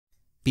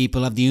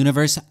People of the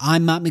universe,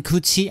 I'm Matt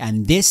Micucci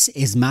and this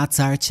is Matt's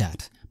Art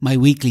Chat, my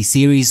weekly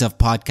series of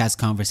podcast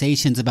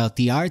conversations about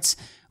the arts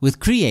with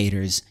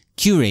creators,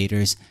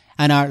 curators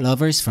and art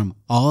lovers from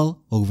all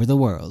over the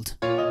world.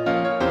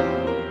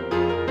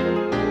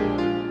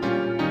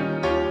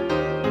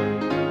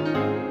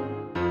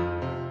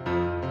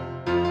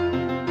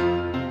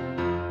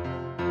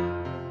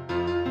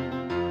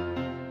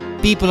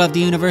 People of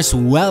the universe,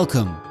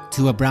 welcome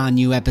to a brand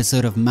new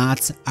episode of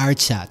Matt's Art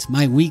Chat,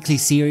 my weekly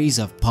series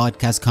of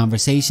podcast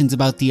conversations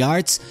about the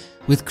arts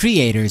with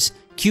creators,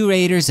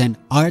 curators and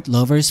art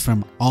lovers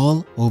from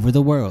all over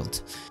the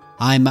world.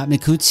 I'm Matt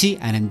Micucci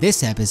and in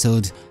this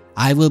episode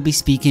I will be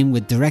speaking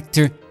with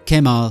director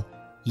KEMAL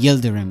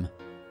YILDIRIM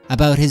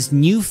about his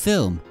new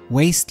film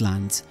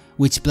Wasteland,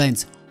 which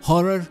blends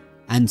horror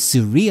and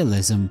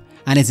surrealism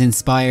and is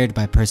inspired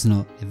by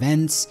personal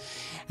events.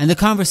 And the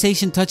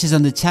conversation touches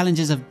on the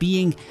challenges of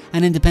being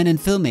an independent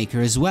filmmaker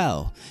as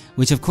well,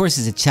 which of course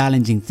is a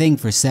challenging thing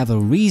for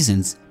several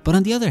reasons, but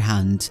on the other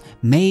hand,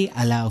 may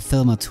allow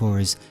film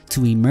auteurs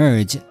to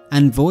emerge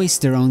and voice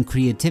their own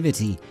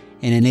creativity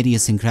in an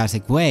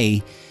idiosyncratic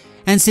way.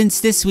 And since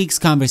this week's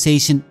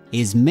conversation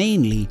is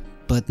mainly,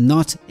 but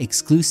not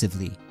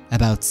exclusively,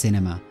 about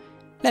cinema,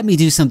 let me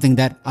do something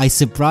that I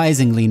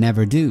surprisingly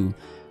never do: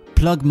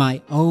 plug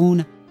my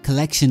own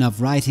collection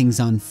of writings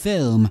on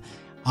film,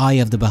 Eye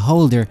of the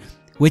Beholder,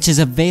 which is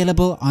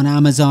available on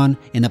Amazon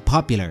in a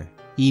popular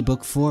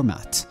ebook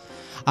format.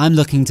 I'm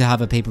looking to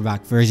have a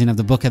paperback version of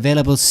the book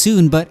available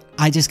soon, but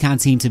I just can't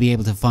seem to be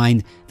able to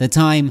find the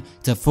time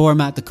to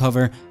format the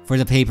cover for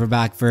the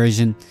paperback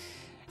version.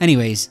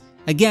 Anyways,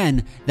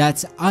 again,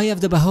 that's Eye of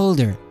the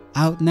Beholder,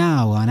 out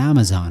now on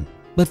Amazon.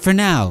 But for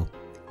now,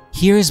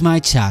 here's my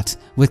chat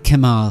with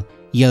KEMAL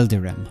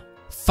YILDIRIM.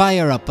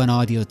 Fire up an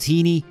audio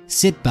teeny,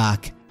 sit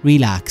back,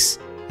 relax,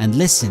 and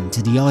listen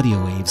to the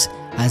audio waves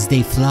as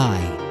they fly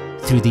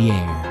through the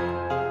air.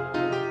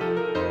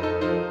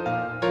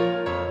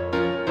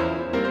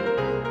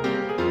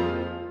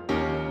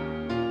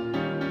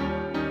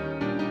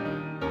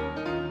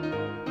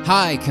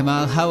 Hi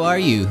KEMAL, how are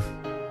you?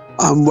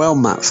 I'm well,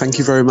 Matt. Thank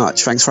you very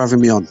much. Thanks for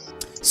having me on.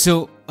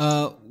 So,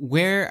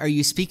 where are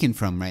you speaking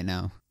from right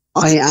now?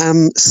 I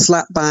am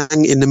slap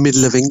bang in the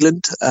middle of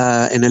England,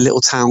 in a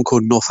little town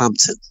called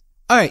Northampton.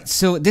 All right,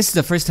 so this is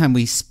the first time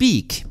we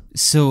speak.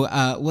 So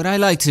what I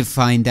like to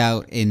find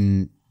out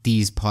in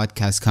these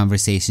podcast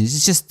conversations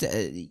is just,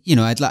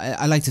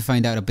 I like to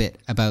find out a bit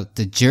about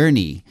the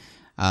journey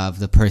of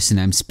the person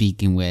I'm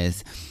speaking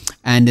with.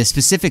 And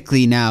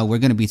specifically now, we're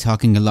going to be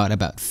talking a lot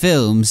about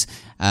films.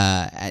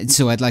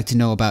 So I'd like to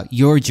know about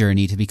your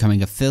journey to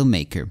becoming a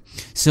filmmaker.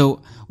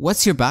 So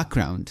what's your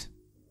background?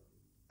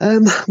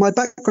 My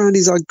background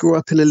is I grew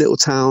up in a little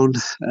town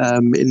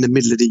in the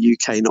middle of the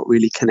UK, not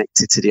really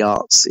connected to the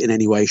arts in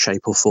any way,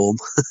 shape or form.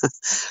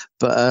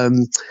 But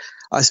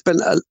I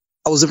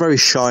was a very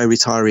shy,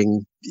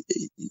 retiring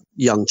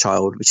young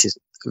child, which is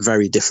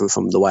very different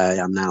from the way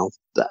I am now.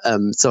 But,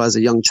 so as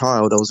a young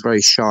child, I was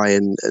very shy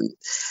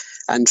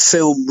and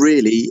film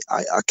really,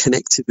 I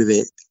connected with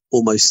it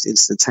almost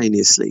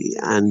instantaneously.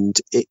 And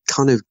it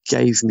kind of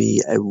gave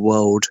me a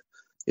world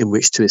in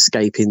which to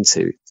escape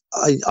into.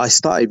 I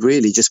started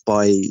really just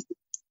by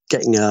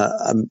getting a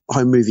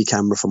home movie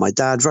camera from my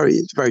dad,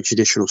 very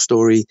traditional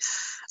story.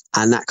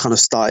 And that kind of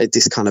started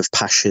this kind of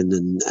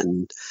passion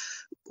and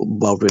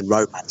whirlwind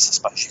romance, I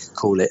suppose you could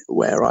call it,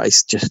 where I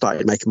just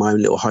started making my own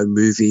little home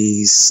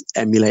movies,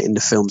 emulating the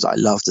films that I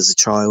loved as a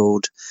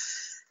child.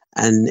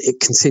 And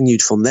it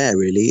continued from there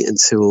really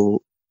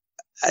until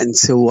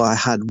I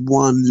had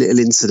one little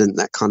incident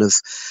that kind of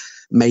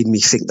made me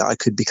think that I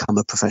could become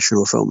a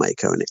professional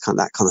filmmaker, and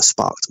that kind of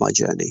sparked my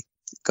journey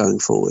going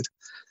forward.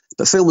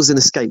 But film was an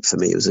escape for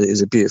me. It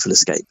was a beautiful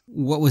escape.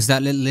 What was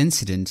that little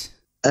incident?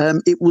 I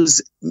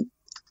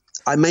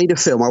made a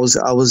film. I was,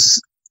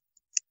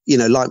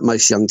 like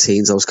most young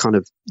teens, I was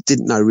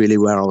didn't know really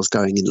where I was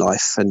going in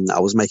life, and I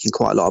was making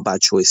quite a lot of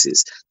bad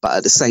choices. But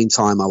at the same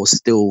time, I was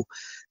still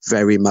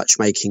very much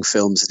making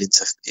films and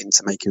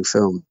into making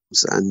films.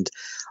 And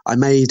I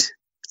made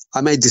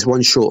this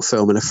one short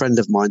film, and a friend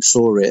of mine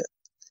saw it.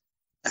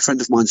 A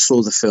friend of mine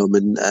saw the film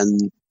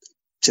and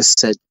just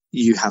said,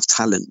 "You have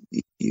talent.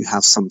 You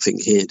have something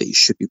here that you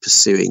should be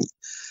pursuing.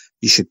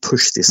 You should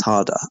push this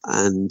harder."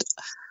 And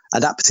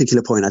at that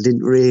particular point, I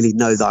didn't really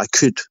know that I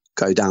could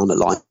go down the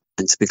line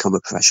to become a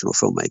professional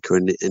filmmaker.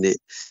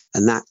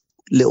 And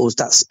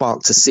that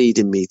sparked a seed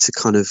in me to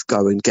kind of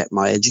go and get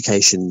my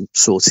education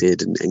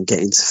sorted and get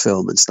into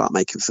film and start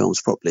making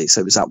films properly.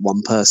 So it was that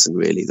one person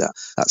really that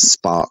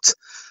sparked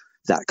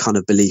that kind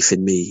of belief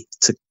in me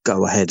to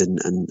go ahead and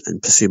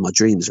pursue my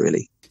dreams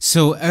really.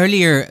 So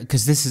earlier,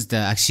 because this is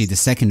actually the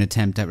second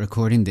attempt at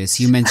recording this,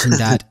 you mentioned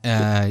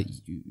that,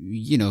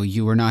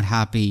 you were not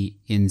happy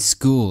in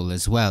school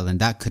as well. And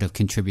that could have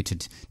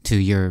contributed to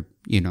your,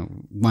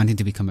 wanting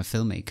to become a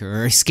filmmaker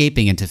or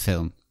escaping into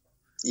film.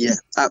 Yeah,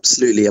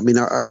 absolutely. I mean,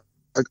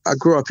 I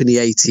grew up in the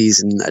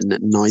 80s and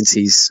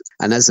 90s.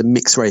 And as a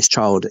mixed race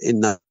child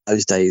in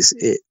those days,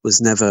 it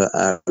was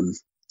never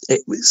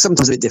it was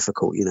sometimes a bit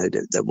difficult.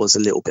 There was a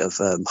little bit of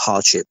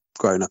hardship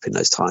growing up in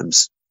those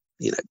times.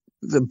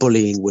 The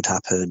bullying would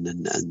happen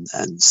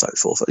and so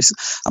forth.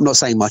 I'm not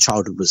saying my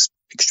childhood was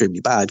extremely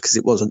bad, because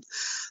it wasn't,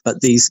 but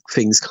these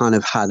things kind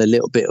of had a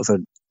little bit of a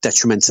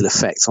detrimental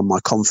effect on my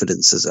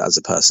confidence as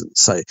a person.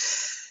 So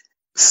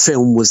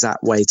film was that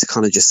way to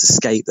kind of just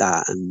escape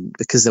that, and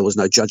because there was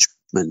no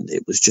judgment,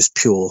 it was just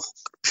pure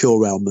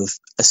realm of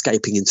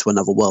escaping into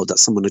another world that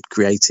someone had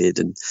created,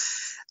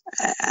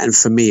 and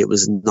for me it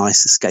was a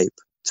nice escape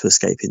to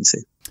escape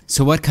into.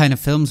 So what kind of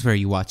films were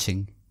you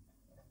watching?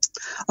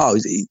 I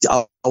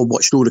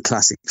watched all the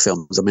classic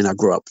films. I mean, I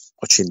grew up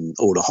watching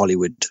all the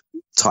Hollywood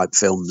type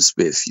films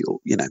with your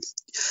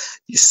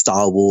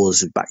Star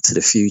Wars, Back to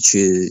the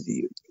Future,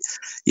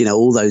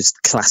 all those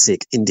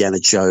classic Indiana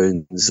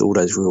Jones, all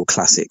those real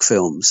classic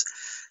films.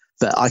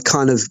 But I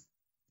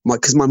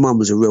because my mum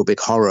was a real big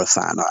horror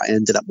fan, I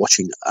ended up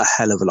watching a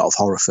hell of a lot of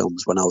horror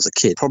films when I was a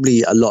kid,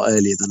 probably a lot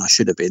earlier than I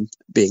should have been.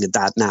 Being a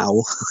dad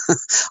now,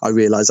 I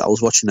realised I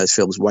was watching those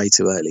films way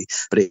too early,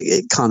 but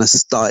it kind of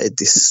started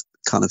this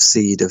kind of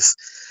seed of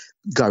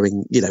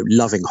going,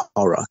 loving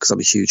horror, because I'm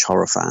a huge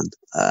horror fan,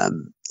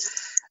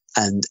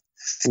 and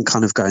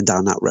kind of going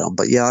down that realm.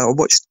 But yeah, I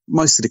watched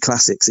most of the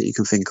classics that you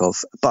can think of.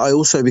 But I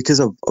also, because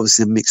I'm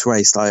obviously a mixed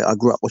race, I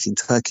grew up watching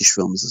Turkish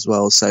films as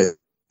well. So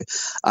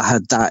I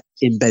had that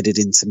embedded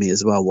into me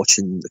as well,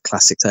 watching the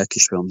classic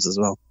Turkish films as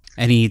well.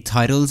 Any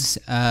titles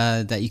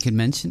that you could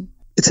mention?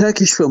 The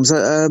Turkish films,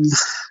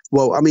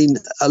 well, I mean,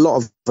 a lot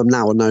of them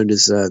now are known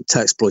as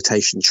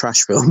Turksploitation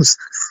trash films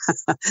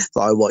that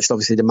I watched.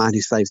 Obviously, The Man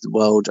Who Saved the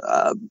World.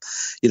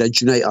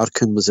 Cüneyt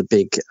Arkın was a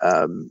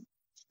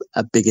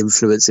big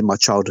influence in my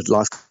childhood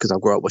life, because I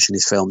grew up watching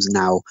his films. And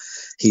now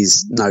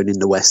he's known in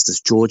the West as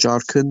George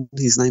Arkın.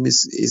 His name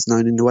is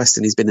known in the West,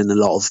 and he's been in a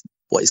lot of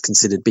what is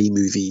considered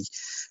B-movie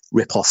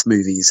rip-off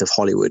movies of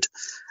Hollywood.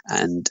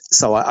 And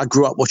so I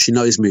grew up watching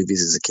those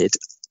movies as a kid.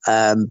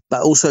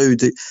 But also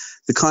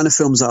the kind of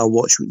films that I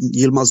watch,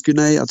 Yilmaz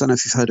Güney, I don't know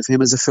if you've heard of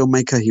him as a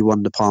filmmaker. He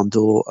won the Palme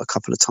d'Or a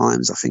couple of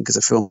times, I think, as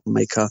a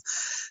filmmaker.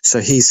 So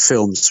his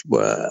films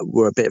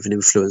were a bit of an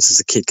influence as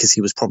a kid, because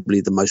he was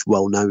probably the most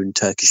well-known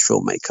Turkish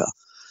filmmaker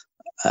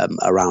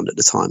around at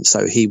the time.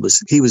 So he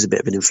was a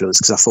bit of an influence,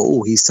 because I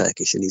thought, he's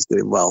Turkish and he's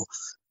doing well.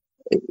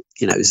 It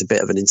was a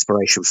bit of an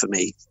inspiration for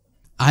me.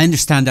 I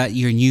understand that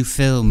your new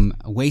film,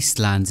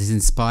 Wastelands, is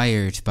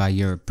inspired by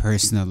your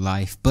personal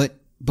life, but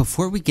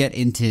before we get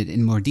into it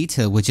in more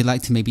detail, would you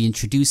like to maybe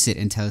introduce it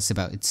and tell us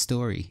about its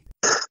story?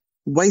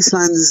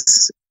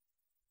 Wastelands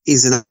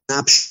is an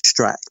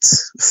abstract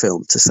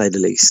film, to say the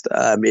least.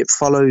 It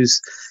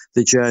follows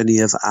the journey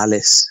of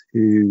Alice,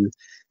 who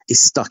is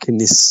stuck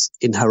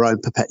in her own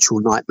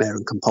perpetual nightmare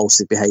and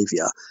compulsive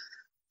behaviour.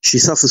 She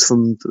suffers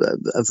from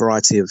a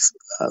variety of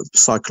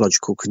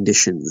psychological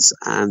conditions,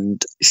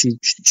 and she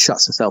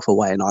shuts herself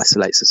away and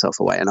isolates herself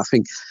away. And I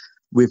think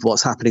with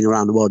what's happening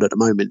around the world at the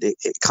moment,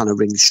 it kind of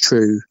rings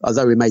true.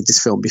 Although we made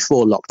this film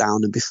before lockdown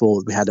and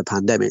before we had a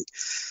pandemic,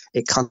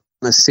 it kind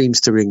of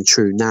seems to ring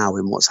true now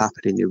in what's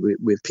happening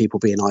with people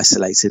being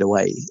isolated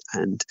away.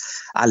 And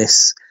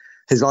Alice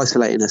is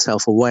isolating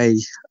herself away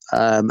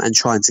and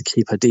trying to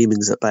keep her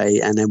demons at bay.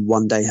 And then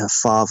one day her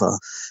father,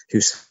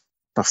 who's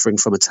suffering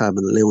from a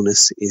terminal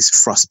illness, is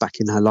thrust back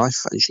in her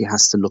life, and she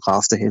has to look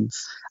after him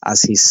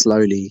as he's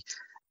slowly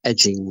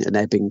edging and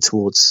ebbing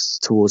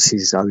towards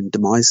his own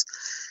demise.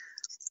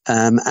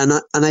 And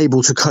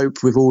unable to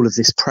cope with all of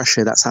this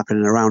pressure that's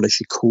happening around her,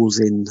 she calls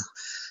in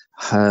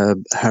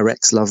her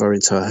ex-lover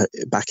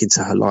back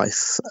into her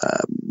life,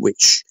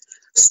 which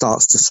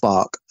starts to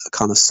spark a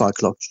kind of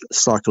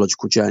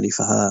psychological journey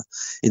for her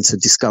into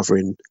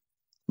discovering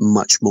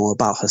much more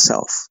about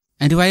herself.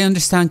 And do I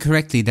understand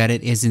correctly that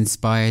it is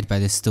inspired by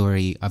the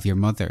story of your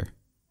mother?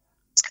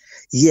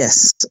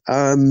 Yes.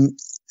 My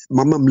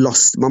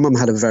mum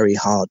had a very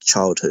hard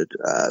childhood.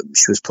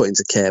 She was put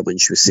into care when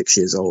she was 6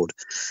 years old,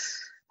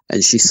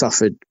 and she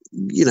suffered,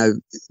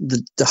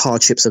 the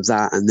hardships of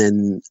that. And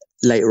then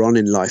later on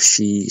in life,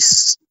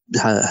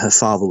 her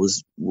father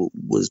was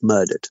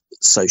murdered.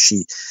 So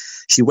she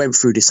went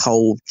through this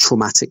whole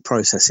traumatic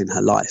process in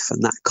her life,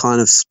 and that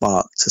kind of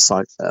sparked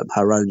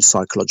her own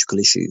psychological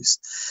issues.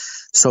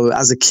 So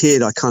as a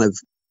kid, I kind of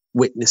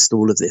witnessed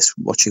all of this,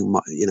 watching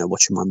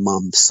my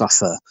mum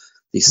suffer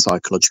these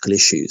psychological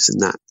issues, and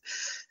that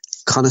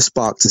kind of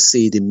sparked a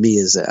seed in me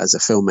as a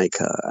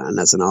filmmaker and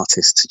as an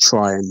artist to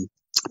try and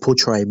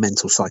portray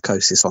mental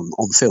psychosis on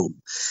film.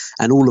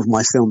 And all of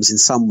my films in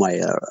some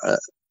way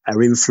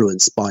are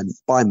influenced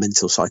by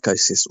mental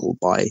psychosis or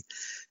by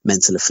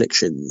mental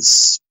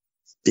afflictions,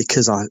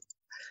 because I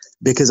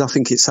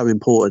think it's so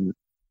important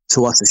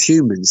to us as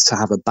humans to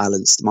have a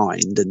balanced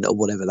mind, and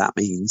whatever that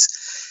means.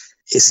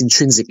 It's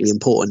intrinsically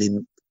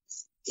important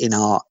in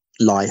our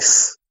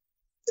life,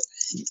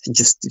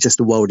 just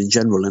the world in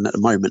general. And at the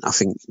moment, I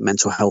think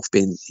mental health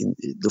being in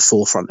the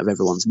forefront of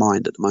everyone's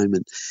mind at the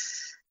moment.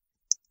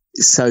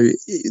 So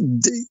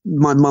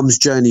my mum's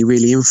journey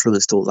really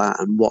influenced all that,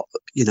 and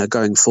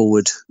going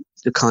forward,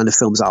 the kind of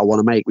films that I want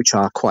to make, which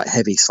are quite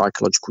heavy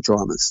psychological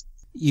dramas.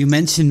 You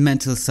mentioned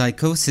mental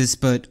psychosis,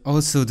 but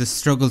also the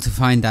struggle to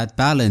find that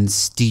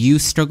balance. Do you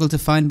struggle to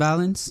find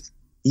balance?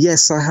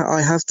 Yes,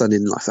 I have done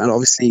in life. And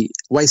obviously,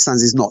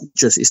 Wastelands is not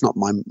just, it's not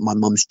my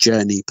mum's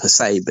journey per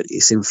se, but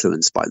it's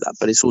influenced by that.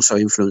 But it's also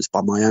influenced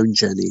by my own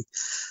journey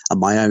and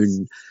my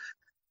own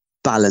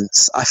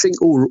balance. I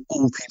think all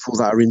people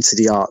that are into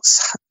the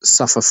arts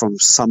suffer from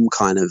some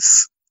kind of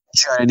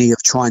journey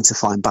of trying to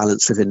find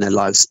balance within their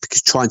lives,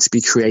 because trying to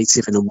be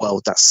creative in a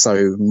world that's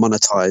so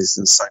monetized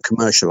and so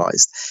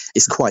commercialized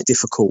is quite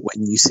difficult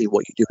when you see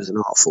what you do as an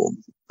art form.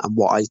 And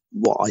what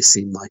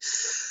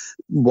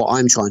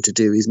I'm trying to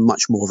do is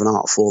much more of an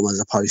art form as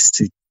opposed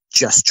to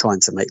just trying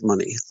to make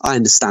money. I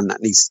understand that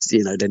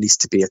there needs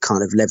to be a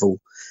kind of level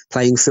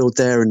playing field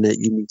there, and that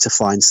you need to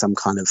find some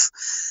kind of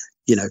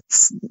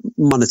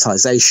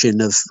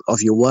monetization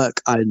of your work.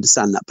 I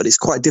understand that, but it's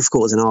quite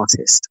difficult as an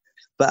artist.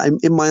 But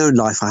in my own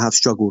life, I have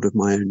struggled with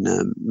my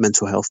own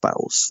mental health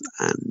battles,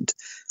 and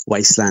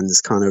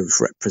Wastelands kind of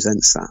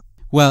represents that.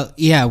 Well,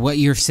 yeah, what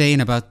you're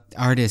saying about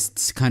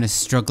artists kind of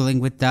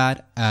struggling with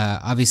that,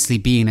 obviously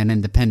being an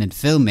independent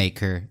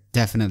filmmaker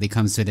definitely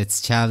comes with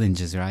its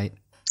challenges, right?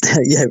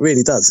 Yeah, it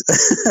really does.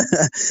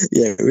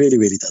 Yeah, it really,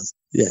 really does.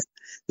 Yeah,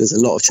 there's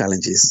a lot of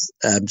challenges.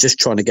 Just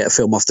trying to get a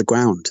film off the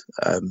ground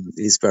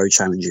is very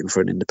challenging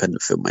for an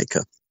independent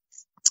filmmaker.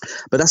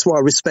 But that's what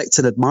I respect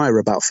and admire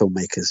about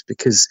filmmakers,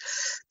 because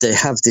they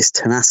have this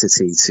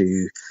tenacity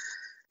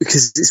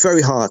because it's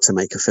very hard to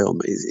make a film.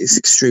 It's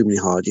extremely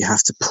hard. You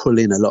have to pull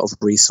in a lot of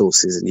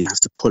resources, and you have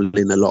to pull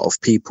in a lot of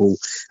people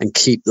and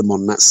keep them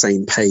on that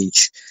same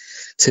page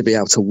to be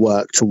able to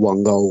work to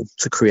one goal,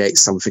 to create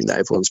something that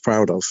everyone's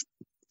proud of.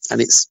 And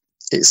it's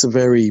a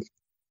very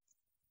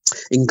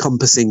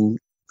encompassing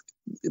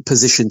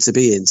position to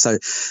be in. So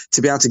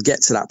to be able to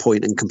get to that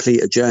point and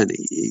complete a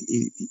journey,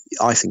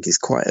 I think is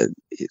quite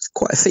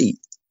a feat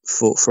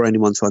for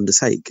anyone to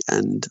undertake.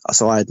 And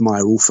so I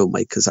admire all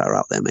filmmakers that are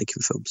out there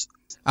making films.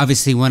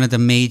 Obviously, one of the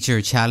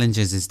major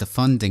challenges is the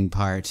funding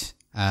part.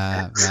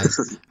 Right?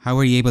 How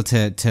were you able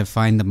to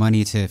find the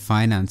money to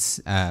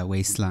finance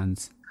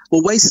Wastelands?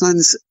 Well,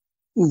 Wastelands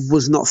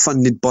was not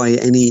funded by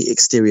any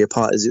exterior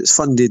parties. It was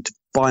funded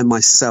by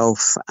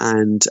myself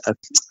and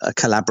a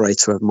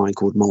collaborator of mine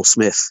called Mole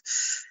Smith,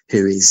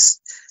 who is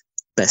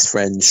best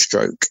friend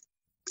stroke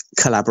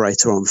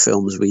collaborator on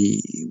films.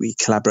 We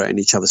collaborate on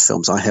each other's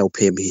films. I help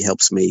him, he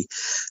helps me.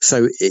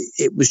 So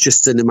it was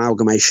just an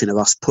amalgamation of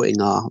us putting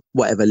our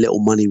whatever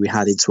little money we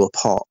had into a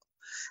pot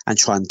and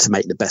trying to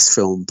make the best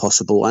film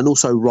possible, and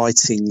also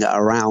writing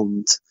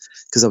around,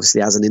 because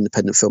obviously as an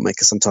independent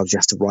filmmaker, sometimes you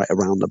have to write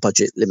around the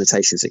budget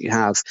limitations that you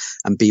have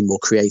and be more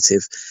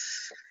creative.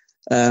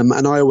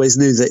 And I always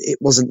knew that it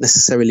wasn't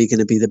necessarily going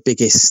to be the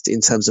biggest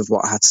in terms of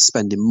what I had to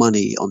spend in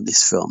money on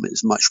this film. It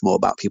was much more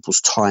about people's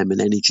time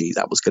and energy.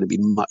 That was going to be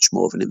much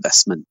more of an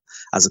investment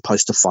as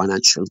opposed to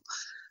financial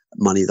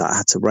money that I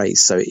had to raise.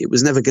 So it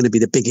was never going to be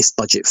the biggest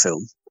budget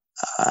film.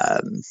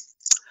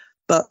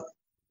 But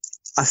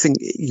I think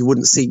you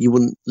wouldn't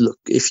look,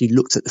 if you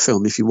looked at the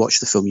film, if you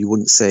watched the film, you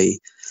wouldn't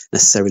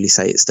necessarily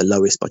say it's the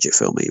lowest budget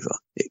film either.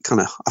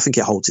 I think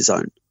it holds its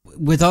own.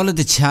 With all of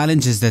the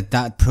challenges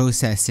that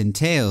process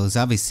entails,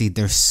 obviously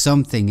there's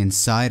something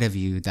inside of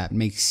you that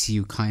makes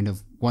you kind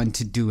of want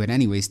to do it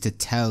anyways, to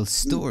tell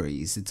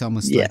stories. It's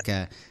almost like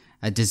a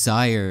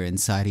desire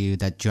inside of you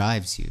that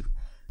drives you.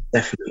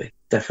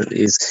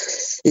 Definitely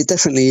is. It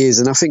definitely is.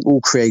 And I think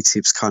all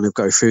creatives kind of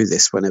go through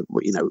this whenever,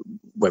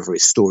 whether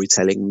it's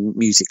storytelling,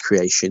 music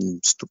creation,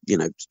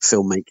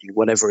 filmmaking,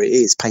 whatever it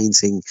is,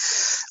 painting,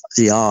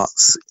 the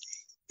arts.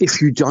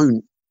 If you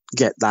don't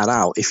get that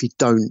out, if you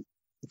don't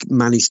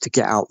manage to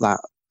get out that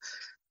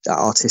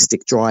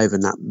artistic drive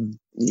and that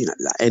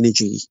that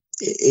energy,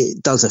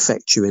 it does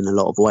affect you in a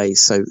lot of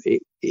ways. So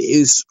it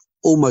is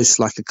almost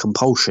like a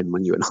compulsion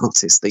when you're an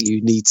artist, that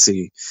you need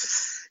to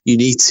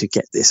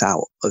get this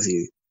out of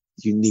you.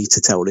 You need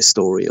to tell this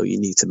story, or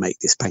you need to make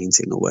this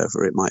painting, or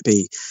whatever it might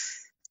be.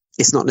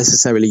 It's not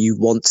necessarily you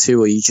want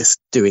to, or you're just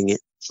doing it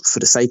for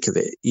the sake of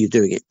it. You're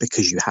doing it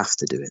because you have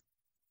to do it.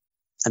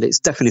 And it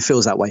definitely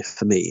feels that way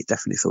for me.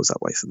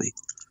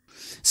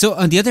 So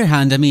on the other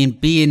hand, I mean,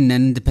 being an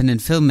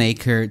independent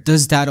filmmaker,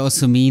 does that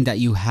also mean that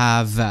you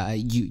have,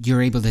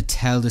 you're able to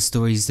tell the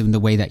stories in the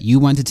way that you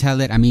want to tell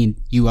it? I mean,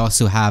 you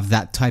also have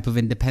that type of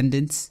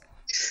independence?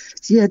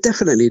 Yeah,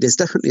 definitely. There's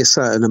definitely a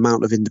certain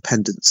amount of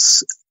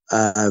independence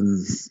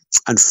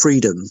and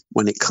freedom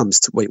when it comes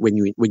to when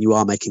you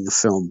are making a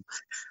film,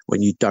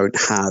 when you don't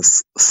have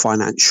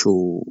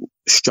financial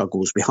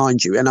struggles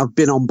behind you. And I've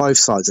been on both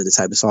sides of the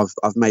table. So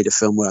I've made a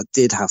film where I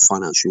did have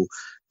financial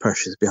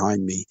pressures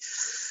behind me.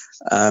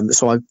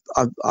 So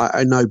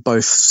I know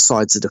both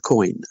sides of the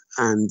coin,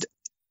 and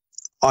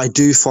I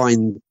do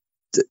find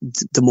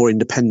the more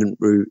independent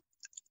route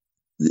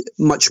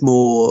much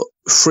more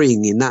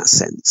freeing in that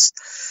sense.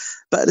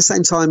 But at the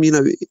same time,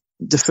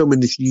 the film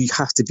industry, you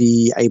have to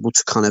be able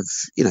to kind of,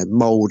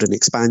 mold and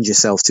expand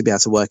yourself to be able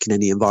to work in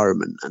any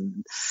environment.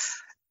 And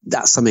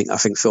that's something I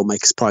think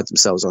filmmakers pride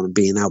themselves on, and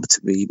being able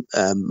to be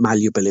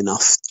malleable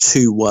enough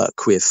to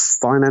work with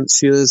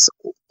financiers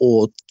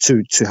or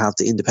to have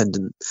the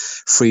independent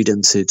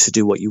freedom to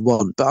do what you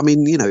want. But I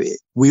mean, you know,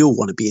 we all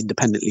want to be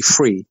independently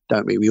free,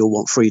 don't we? We all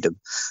want freedom.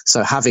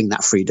 So having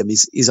that freedom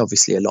is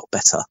obviously a lot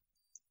better.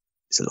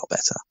 It's a lot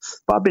better.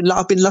 But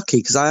I've been lucky,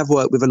 because I have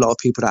worked with a lot of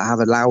people that have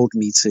allowed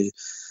me to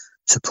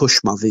push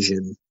my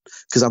vision,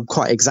 because I'm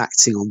quite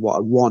exacting on what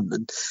I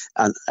want,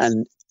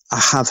 and I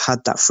have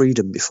had that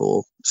freedom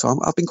before. So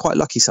I've been quite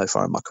lucky so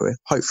far in my career.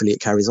 Hopefully it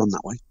carries on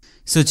that way.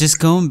 So just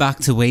going back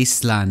to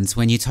Wastelands,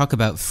 when you talk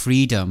about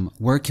freedom,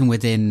 working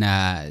within,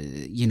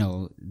 you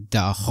know,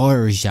 the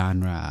horror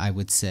genre, I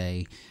would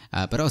say,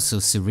 but also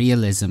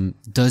surrealism,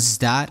 does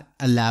that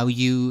allow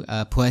you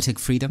poetic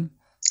freedom?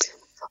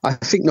 I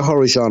think the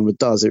horror genre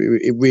does.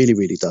 It really,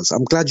 really does.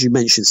 I'm glad you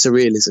mentioned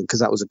surrealism,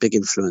 because that was a big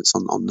influence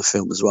on the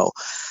film as well.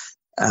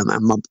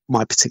 And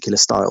my particular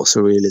style,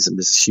 surrealism,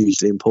 is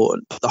hugely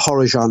important. The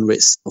horror genre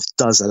itself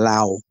does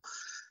allow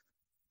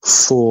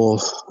for,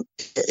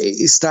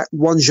 it's that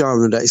one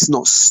genre that is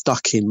not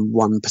stuck in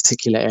one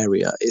particular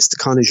area. It's the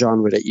kind of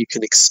genre that you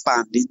can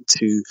expand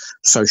into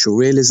social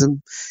realism.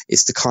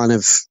 It's the kind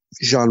of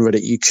genre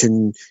that you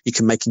can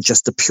make in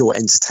just a pure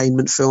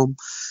entertainment film.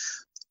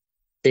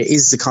 It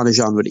is the kind of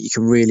genre that you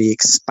can really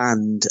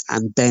expand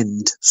and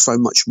bend so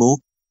much more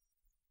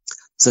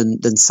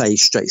than say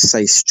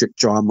strict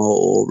drama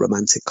or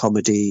romantic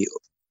comedy,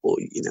 or,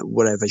 you know,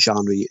 whatever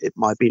genre it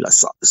might be, like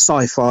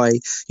sci-fi.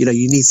 You know,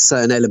 you need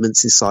certain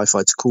elements in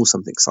sci-fi to call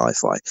something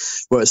sci-fi.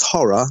 Whereas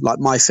horror, like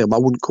my film, I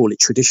wouldn't call it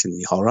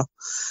traditionally horror,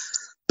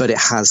 but it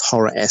has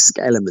horror-esque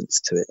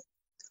elements to it.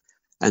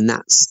 And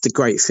that's the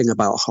great thing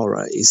about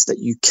horror, is that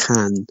you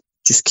can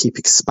just keep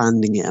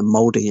expanding it and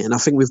molding it. And I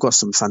think we've got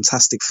some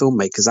fantastic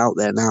filmmakers out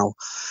there now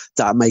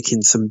that are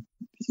making some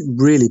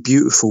really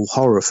beautiful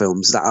horror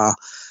films that are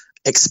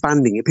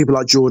expanding it. People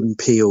like Jordan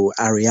Peele,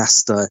 Ari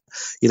Aster,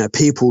 you know,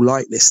 people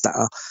like this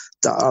that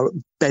are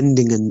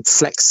bending and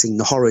flexing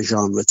the horror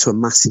genre to a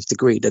massive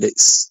degree, that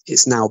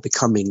it's now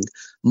becoming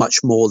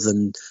much more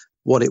than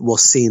what it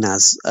was seen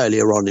as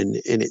earlier on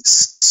in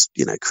its,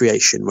 you know,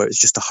 creation, where it's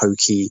just a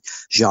hokey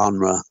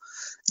genre.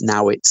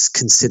 Now it's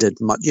considered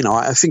much, you know,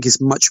 I think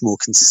it's much more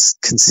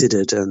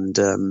considered and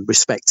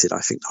respected, I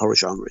think, the horror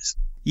genre is.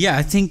 Yeah,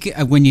 I think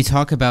when you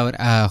talk about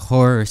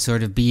horror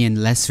sort of being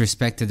less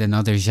respected than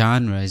other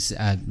genres,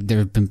 there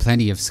have been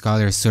plenty of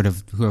scholars sort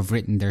of who have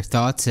written their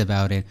thoughts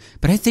about it.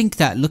 But I think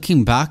that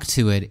looking back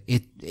to it,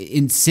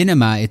 in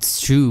cinema,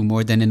 it's true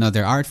more than in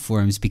other art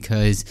forms,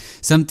 because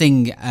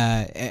something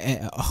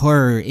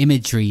horror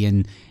imagery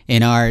in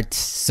art,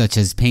 such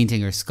as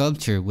painting or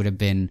sculpture, would have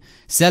been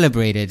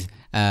celebrated,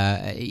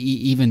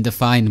 even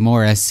defined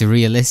more as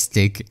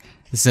surrealistic.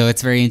 So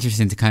it's very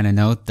interesting to kind of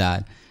note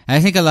that. And I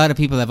think a lot of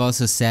people have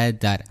also said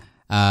that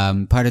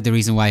part of the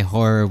reason why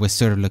horror was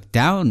sort of looked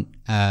down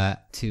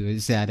to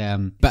is that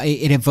but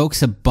it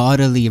evokes a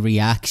bodily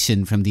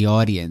reaction from the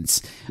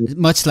audience,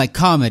 much like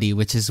comedy,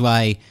 which is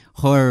why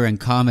horror and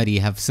comedy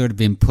have sort of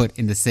been put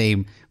in the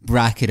same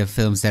bracket of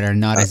films that are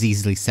not as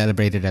easily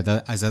celebrated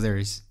as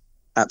others.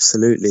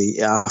 Absolutely,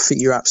 yeah. I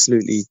think you're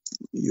absolutely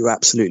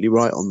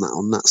right on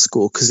that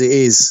score, because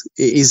you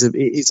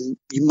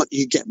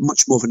get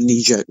much more of a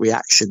knee-jerk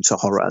reaction to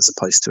horror as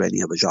opposed to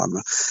any other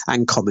genre,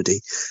 and comedy.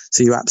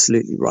 So you're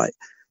absolutely right.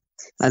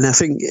 And I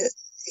think,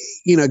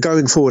 you know,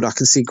 going forward, I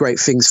can see great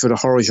things for the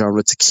horror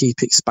genre to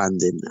keep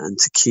expanding and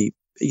to keep,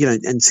 you know,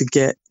 and to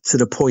get to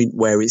the point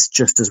where it's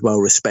just as well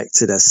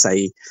respected as,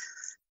 say,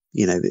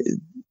 you know,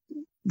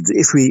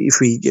 if we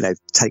you know,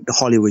 take the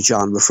Hollywood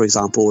genre, for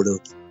example,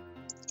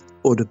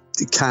 or the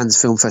Cannes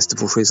Film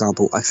Festival, for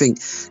example, I think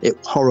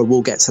horror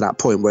will get to that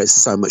point where it's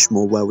so much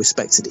more well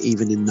respected,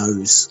 even in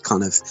those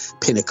kind of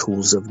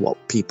pinnacles of what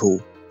people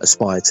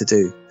aspire to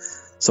do.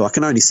 So I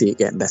can only see it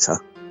getting better.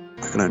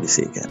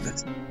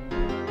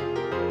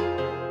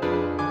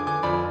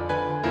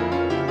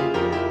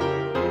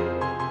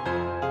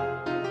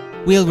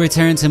 We'll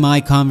return to my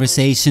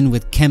conversation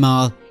with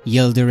KEMAL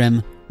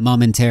YILDIRIM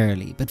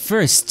momentarily. But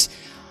first,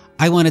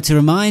 I wanted to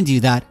remind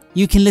you that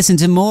you can listen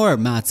to more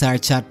Matt's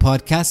Art Chat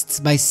podcasts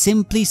by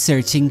simply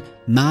searching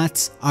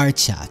Matt's Art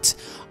Chat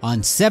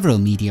on several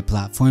media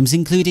platforms,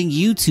 including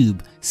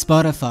YouTube,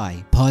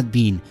 Spotify,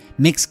 Podbean,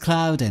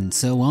 Mixcloud, and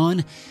so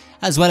on,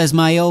 as well as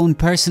my own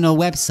personal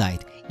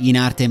website,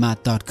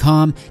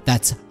 inartematt.com.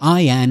 That's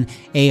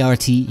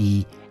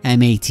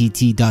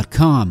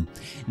INARTEMATT.com.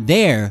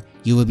 There,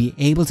 you will be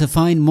able to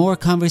find more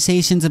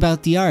conversations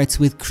about the arts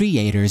with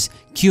creators,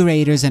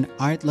 curators, and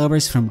art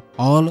lovers from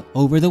all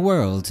over the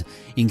world,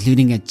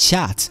 including a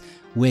chat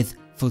with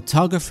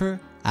photographer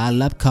Al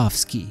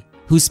Lapkovsky,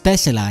 who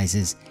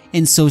specializes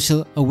in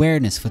social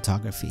awareness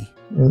photography.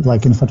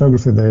 Like in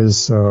photography,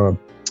 there's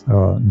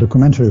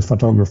documentary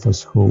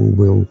photographers who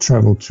will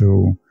travel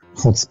to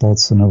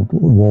hotspots in the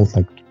world,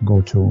 like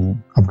go to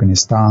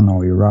Afghanistan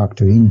or Iraq,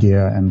 to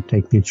India, and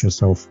take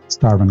pictures of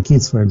starving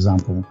kids, for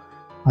example.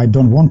 I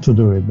don't want to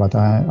do it, but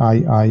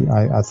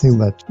I feel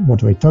that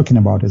what we're talking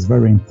about is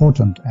very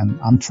important, and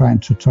I'm trying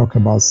to talk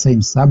about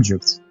same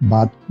subjects,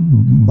 but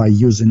by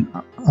using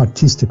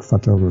artistic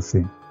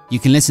photography. You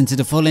can listen to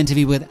the full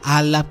interview with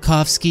Al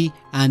Lapkovsky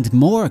and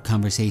more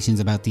conversations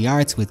about the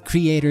arts with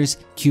creators,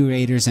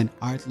 curators and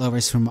art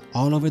lovers from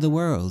all over the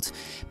world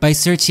by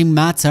searching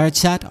Matt's Art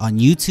Chat on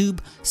YouTube,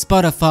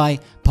 Spotify,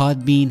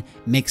 Podbean,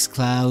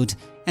 Mixcloud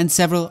and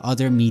several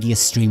other media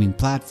streaming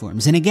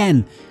platforms. And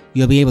again,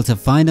 you'll be able to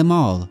find them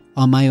all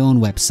on my own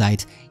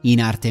website,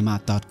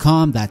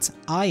 inartematt.com. That's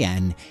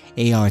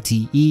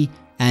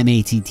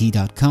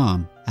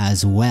INARTEMATT.com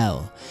as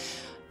well.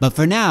 But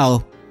for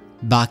now,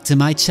 back to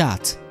my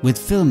chat with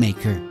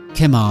filmmaker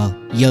KEMAL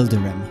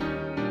YILDIRIM.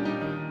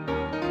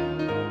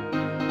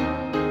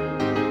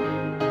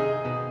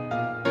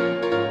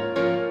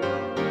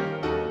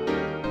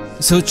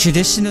 So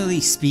traditionally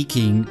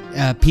speaking,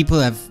 people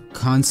have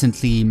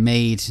constantly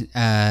made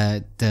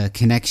the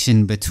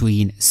connection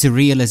between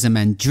surrealism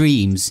and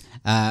dreams.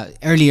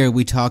 Earlier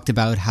we talked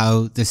about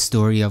how the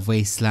story of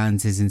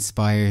Wastelands is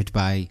inspired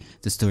by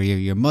the story of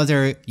your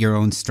mother, your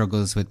own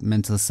struggles with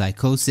mental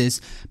psychosis.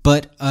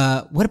 But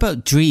what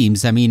about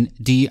dreams? I mean,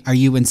 are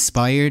you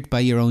inspired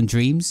by your own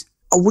dreams?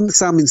 I wouldn't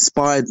say I'm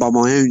inspired by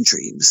my own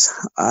dreams,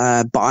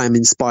 but I am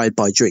inspired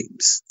by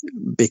dreams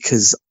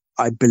because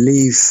I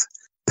believe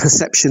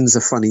perception's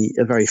a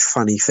very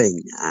funny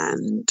thing,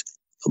 and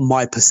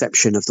my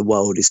perception of the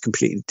world is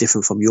completely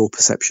different from your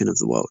perception of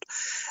the world.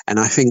 And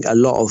I think a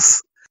lot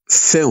of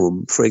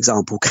film, for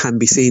example, can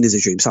be seen as a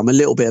dream. So I'm a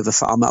little bit of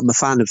I'm a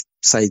fan of,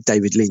 say,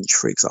 David Lynch,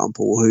 for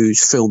example,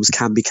 whose films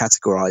can be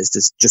categorized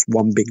as just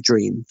one big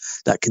dream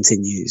that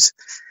continues.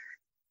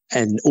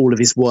 And all of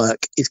his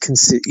work is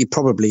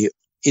probably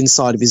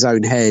inside of his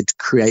own head,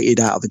 created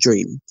out of a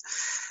dream.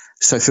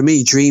 So for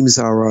me, dreams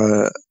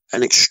are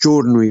an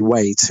extraordinary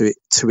way to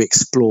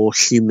explore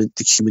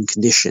the human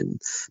condition,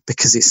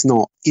 because it's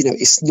not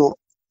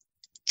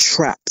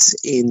trapped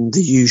in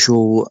the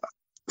usual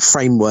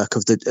framework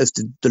of the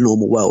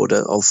normal world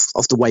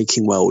of the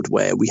waking world,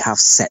 where we have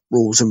set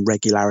rules and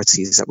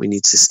regularities that we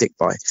need to stick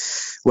by,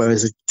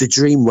 whereas the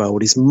dream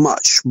world is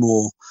much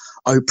more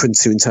open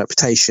to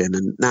interpretation.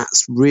 And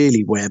that's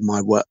really where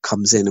my work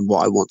comes in, and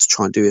what I want to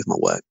try and do with my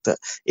work, that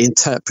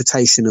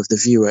interpretation of the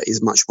viewer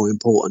is much more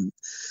important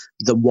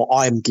than what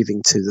I'm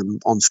giving to them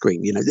on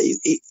screen.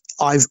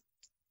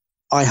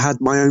 I had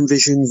my own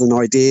visions and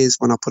ideas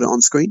when I put it on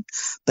screen,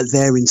 but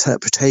their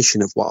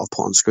interpretation of what I've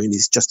put on screen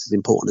is just as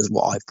important as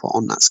what I've put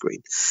on that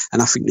screen.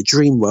 And I think the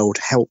dream world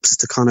helps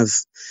to kind of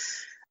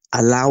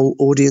allow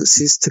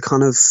audiences to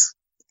kind of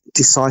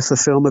decipher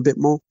film a bit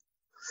more.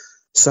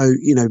 So,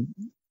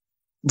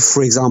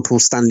 for example,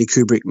 Stanley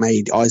Kubrick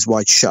made Eyes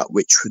Wide Shut,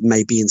 which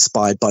may be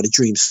inspired by the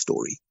Dream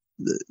Story.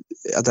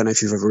 I don't know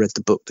if you've ever read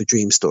the book, The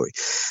Dream Story.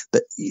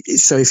 But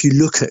so if you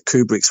look at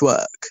Kubrick's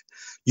work,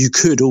 you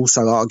could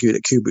also argue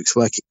that Kubrick's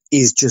work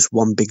is just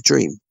one big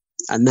dream.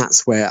 And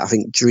that's where I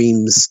think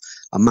dreams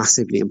are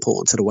massively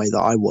important to the way that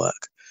I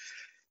work,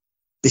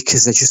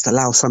 because they just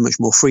allow so much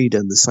more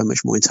freedom and so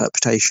much more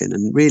interpretation.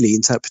 And really,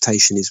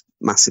 interpretation is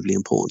massively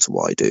important to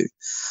what I do.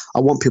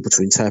 I want people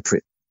to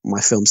interpret my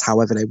films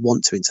however they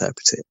want to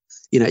interpret it.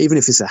 Even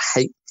if it's a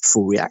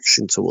hateful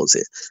reaction towards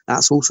it,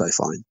 that's also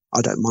fine.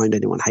 I don't mind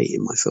anyone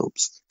hating my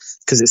films,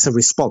 because it's a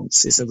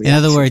response. It's a reaction.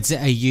 In other words,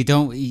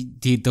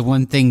 the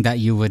one thing that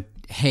you would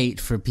hate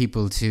for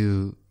people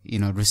to,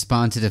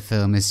 respond to the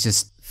film is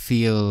just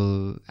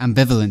feel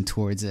ambivalent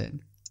towards it.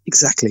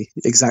 Exactly.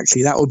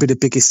 That would be the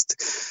biggest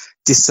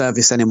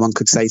disservice anyone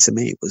could say to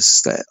me,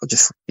 was that I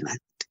just,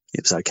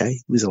 it was okay.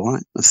 It was all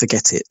right. I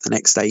forget it the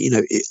next day.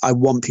 I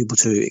want people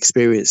to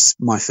experience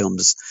my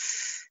films,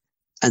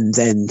 and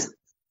then,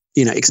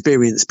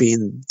 experience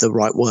being the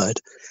right word,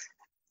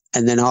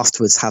 and then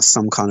afterwards have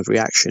some kind of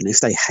reaction.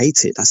 If they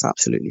hate it, that's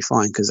absolutely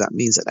fine, because that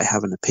means that they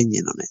have an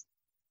opinion on it.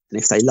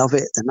 And if they love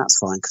it, then that's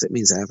fine, because it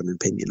means they have an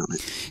opinion on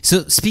it.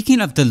 So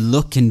speaking of the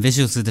look and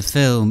visuals of the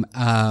film,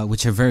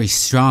 which are very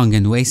strong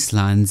in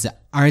Wastelands,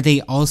 are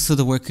they also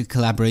the work of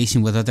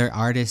collaboration with other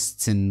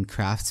artists and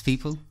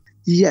craftspeople?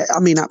 Yeah,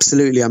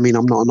 absolutely. I'm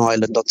not an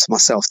island unto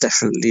myself,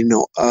 definitely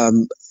not.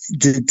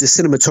 The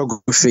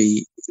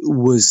cinematography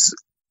was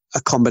a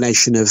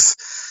combination of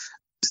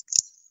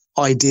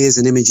ideas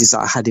and images that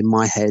I had in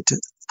my head,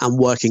 and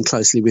working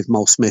closely with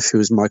Mol Smith, who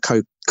was my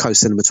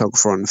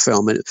co-cinematographer on the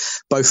film, and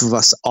both of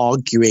us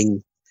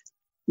arguing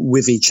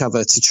with each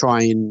other to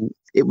try and...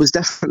 It was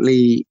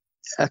definitely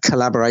a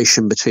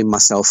collaboration between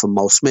myself and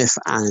Mol Smith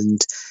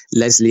and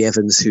Leslie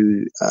Evans,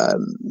 who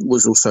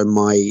was also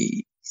my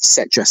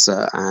set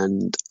dresser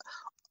and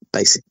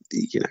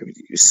basically,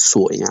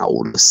 sorting out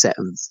all the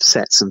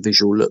sets and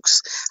visual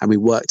looks. And we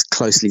worked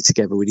closely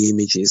together with the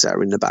images that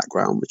are in the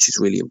background, which is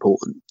really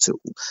important to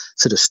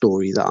the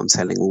story that I'm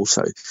telling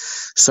also.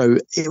 So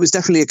it was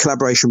definitely a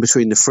collaboration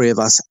between the three of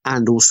us,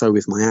 and also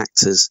with my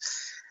actors,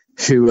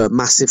 who are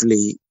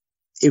massively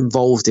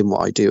involved in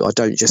what I do. I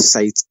don't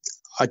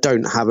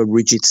have a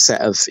rigid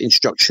set of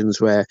instructions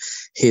where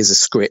here's a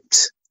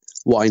script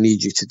what I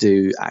need you to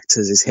do,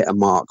 actors, is hit a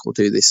mark or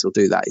do this or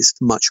do that. It's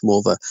much more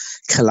of a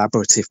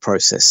collaborative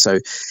process. So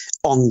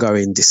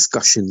ongoing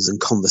discussions and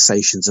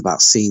conversations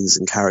about scenes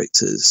and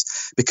characters,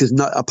 because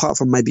apart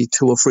from maybe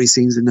 2 or 3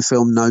 scenes in the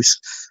film,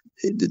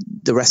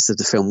 the rest of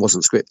the film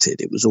wasn't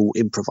scripted. It was all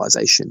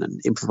improvisation,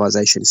 and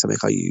improvisation is something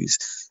I use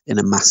in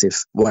a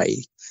massive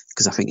way,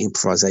 because I think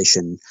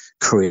improvisation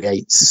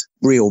creates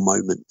real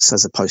moments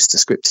as opposed to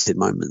scripted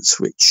moments,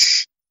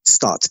 which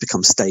start to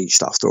become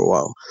staged after a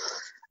while.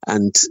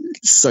 And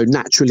so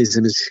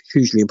naturalism is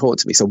hugely important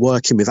to me. So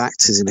working with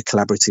actors in a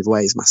collaborative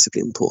way is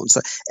massively important. So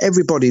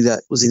everybody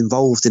that was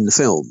involved in the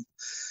film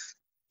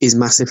is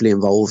massively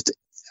involved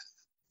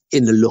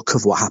in the look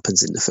of what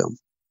happens in the film,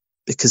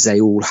 because they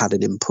all had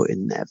an input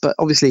in there. But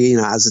obviously, you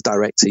know, as a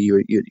director,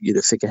 you're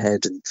the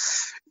figurehead, and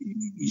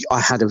I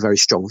had a very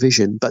strong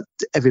vision, but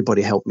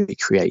everybody helped me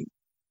create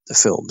the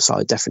film. So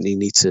I definitely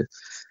need to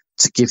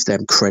give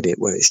them credit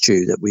where it's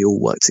due, that we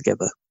all worked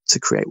together to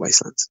create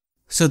Wastelands.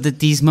 So that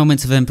these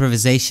moments of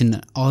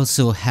improvisation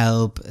also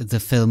help the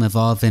film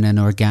evolve in an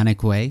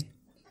organic way?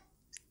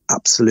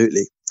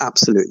 Absolutely.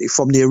 Absolutely.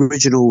 From the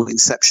original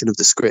inception of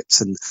the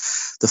script and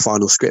the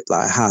final script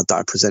that I had, that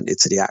I presented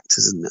to the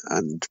actors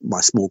and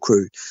my small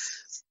crew,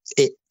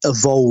 it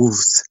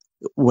evolved.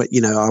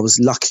 You know, I was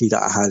lucky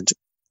that I had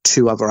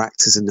 2 other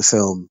actors in the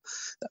film,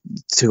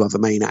 2 other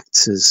main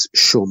actors,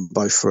 Sean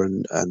Beaufort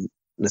and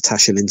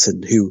Natasha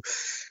Linton, who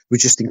were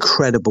just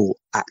incredible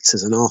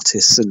actors and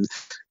artists, and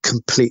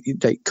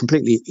they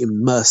completely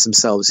immerse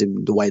themselves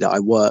in the way that I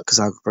work, because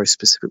I have a very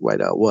specific way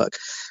that I work,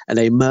 and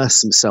they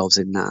immerse themselves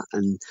in that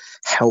and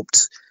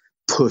helped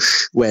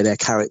push where their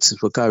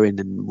characters were going,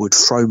 and would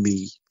throw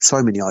me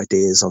so many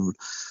ideas on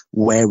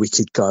where we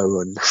could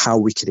go and how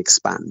we could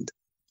expand.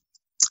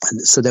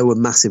 And so they were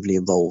massively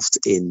involved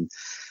in,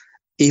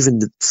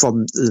 even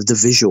from the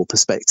visual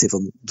perspective,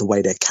 on the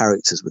way their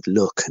characters would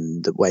look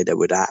and the way they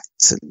would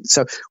act. And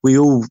so we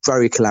all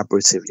very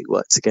collaboratively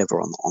worked together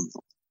on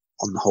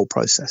the whole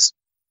process.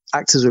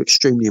 Actors are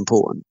extremely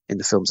important in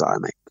the films that I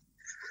make.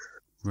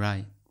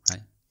 Right.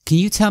 Can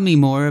you tell me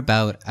more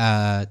about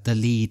the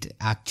lead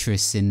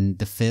actress in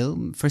the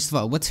film? First of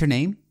all, what's her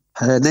name?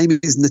 Her name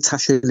is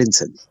Natasha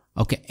Linton.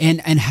 Okay.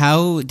 And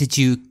how did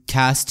you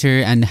cast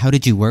her, and how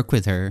did you work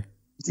with her?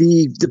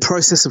 The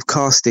process of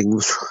casting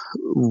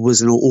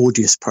was an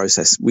arduous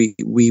process.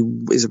 It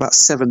was about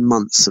 7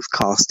 months of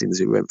castings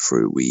we went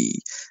through.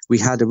 We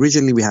had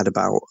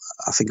about,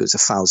 I think it was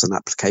 1,000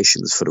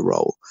 applications for the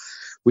role.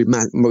 We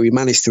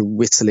managed to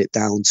whittle it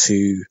down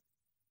to,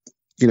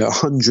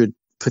 100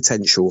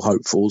 potential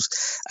hopefuls,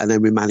 and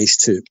then we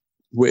managed to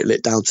whittle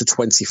it down to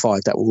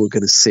 25 that we were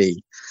going to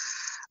see.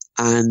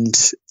 And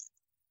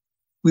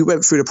we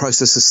went through the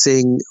process of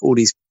seeing all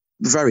these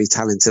very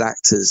talented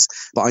actors,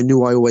 but I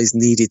knew I always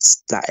needed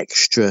that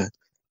extra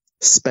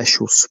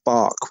special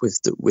spark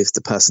with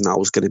the person I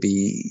was going to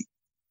be,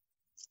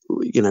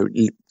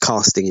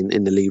 casting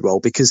in the lead role,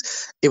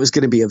 because it was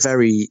going to be a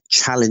very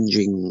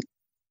challenging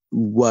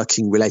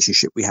working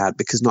relationship we had,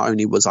 because not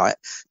only was I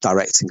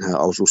directing her,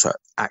 I was also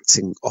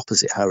acting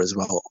opposite her as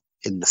well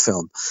in the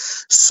film.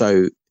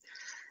 So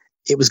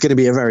it was going to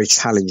be a very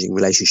challenging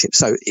relationship.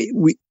 So it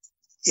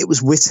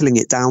was whittling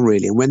it down,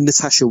 really. And when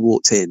Natasha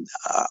walked in,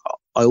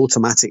 I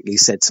automatically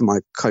said to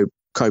my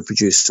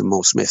co-producer,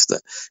 Mol Smith,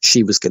 that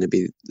she was going to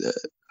be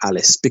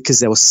Alice,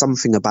 because there was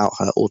something about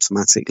her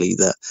automatically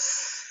that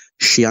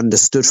she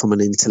understood from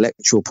an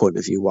intellectual point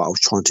of view what I was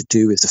trying to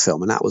do with the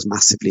film. And that was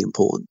massively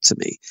important to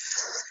me.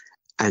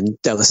 And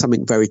there was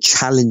something very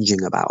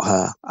challenging about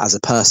her as a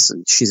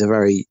person. She's a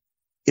very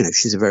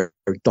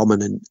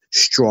dominant,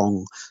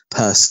 strong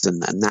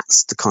person. And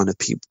that's the kind of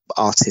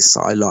artists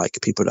I like,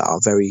 people that are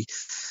very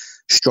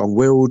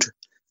strong-willed,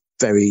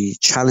 very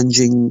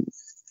challenging,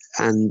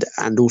 and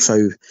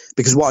also,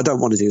 because what I don't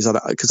want to do is,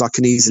 because I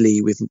can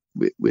easily,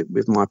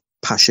 with my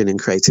passion and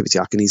creativity,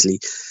 I can easily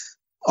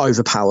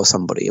overpower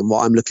somebody. And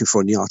what I'm looking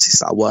for in the artists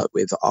that I work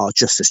with are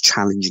just as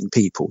challenging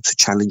people, to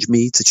challenge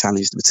me, to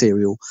challenge the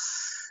material,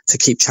 to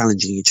keep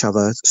challenging each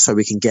other, so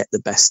we can get the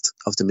best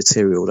of the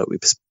material that we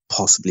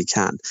possibly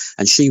can.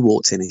 And she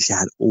walked in and she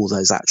had all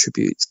those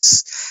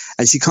attributes,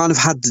 and she kind of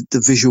had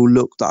the visual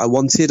look that I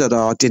wanted,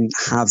 although I didn't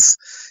have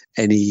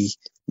any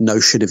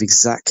notion of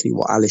exactly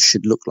what Alice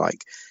should look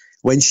like.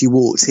 When she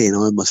walked in, I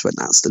almost went,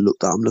 that's the look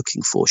that I'm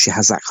looking for. She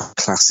has that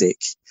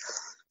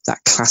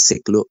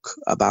classic look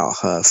about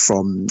her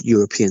from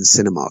European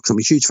cinema, because I'm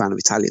a huge fan of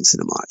Italian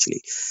cinema,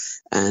 actually,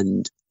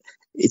 and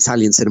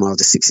Italian cinema of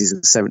the 60s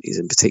and 70s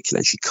in particular.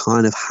 And she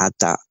kind of had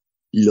that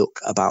look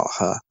about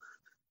her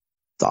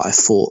that I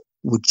thought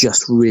would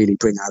just really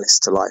bring Alice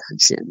to life.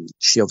 And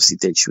she obviously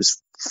did. She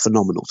was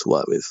phenomenal to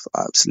work with.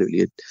 I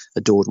absolutely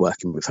adored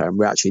working with her. And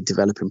we're actually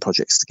developing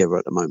projects together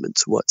at the moment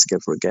to work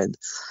together again,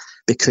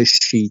 because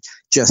she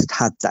just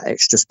had that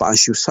extra spark.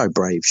 She was so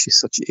brave.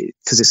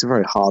 Because it's a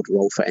very hard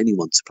role for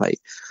anyone to play.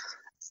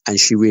 And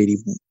she really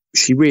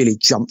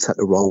jumped at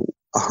the role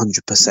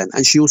 100%.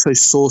 And she also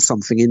saw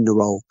something in the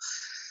role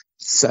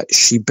that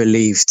she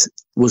believed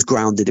was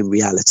grounded in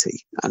reality.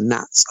 And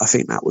I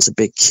think that was a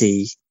big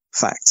key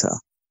factor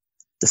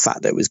the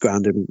fact that it was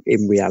grounded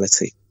in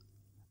reality.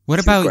 What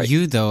about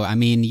you, though? I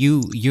mean,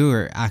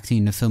 you're acting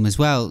in the film as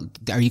well.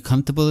 Are you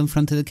comfortable in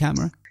front of the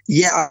camera?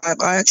 Yeah,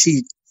 I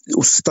actually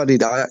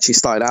studied. I actually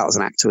started out as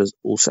an actor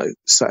also,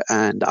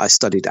 and I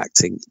studied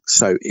acting.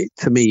 So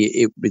for me,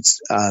 it was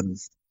I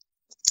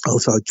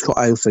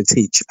also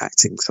teach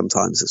acting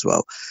sometimes as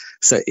well.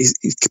 So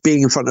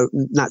being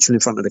naturally in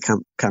front of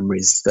the camera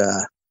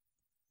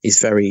is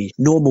very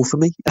normal for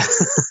me,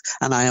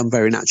 and I am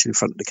very natural in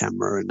front of the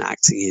camera. And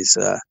acting is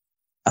a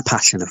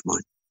passion of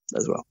mine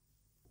as well.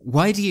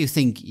 Why do you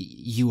think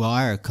you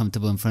are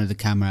comfortable in front of the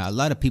camera? A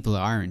lot of people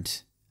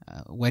aren't.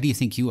 Why do you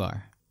think you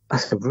are?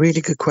 That's a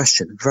really good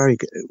question. Very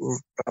good.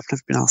 I've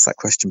never been asked that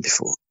question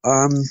before.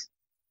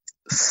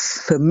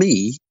 For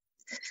me,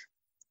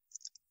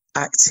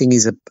 acting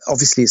is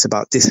obviously it's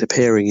about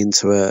disappearing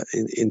into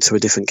a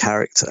different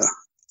character.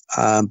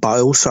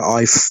 But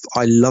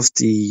I love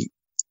the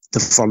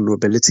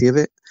vulnerability of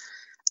it.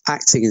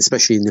 Acting,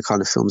 especially in the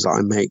kind of films that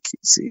I make,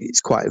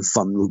 it's quite a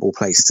vulnerable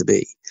place to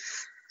be.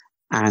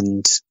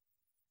 And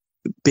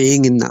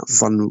being in that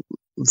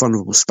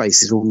vulnerable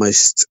space is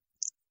almost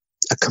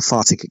a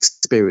cathartic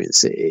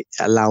experience. It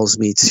allows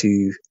me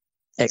to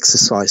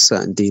exercise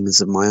certain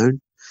demons of my own.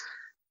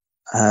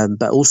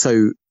 But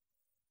also,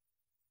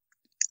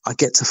 I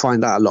get to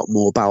find out a lot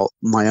more about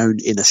my own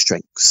inner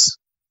strengths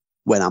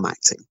when I'm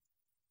acting,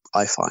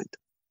 I find.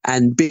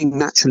 And being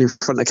naturally in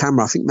front of the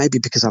camera, I think maybe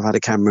because I've had a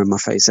camera in my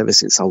face ever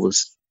since I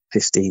was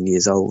 15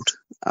 years old,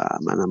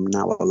 and I'm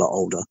now a lot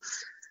older.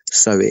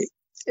 So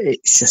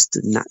it's just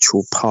a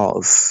natural part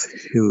of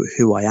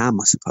who I am,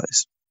 I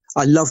suppose.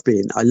 I love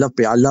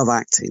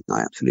acting.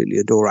 I absolutely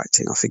adore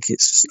acting. I think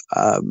it's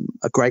a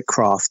great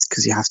craft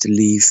because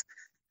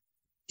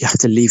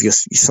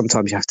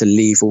sometimes you have to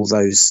leave all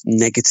those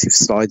negative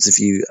sides of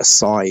you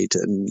aside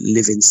and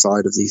live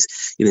inside of these,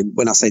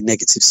 when I say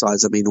negative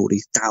sides, I mean all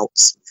these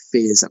doubts,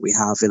 fears that we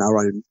have in our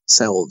own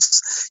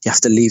selves. You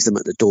have to leave them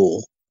at the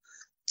door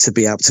to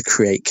be able to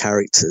create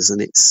characters.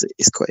 And it's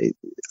quite,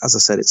 as I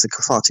said, it's a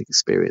cathartic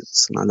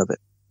experience and I love it.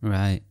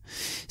 Right.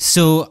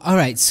 So, all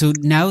right. So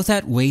now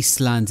that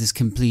Wasteland is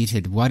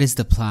completed, what is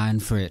the plan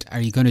for it? Are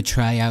you going to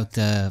try out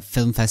the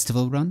film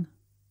festival run?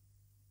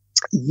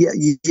 Yeah.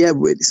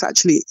 It's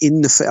actually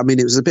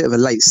it was a bit of a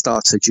late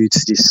starter due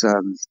to this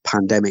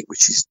pandemic,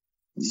 which is,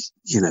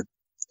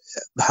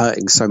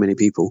 hurting so many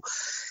people.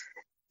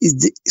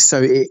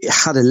 So it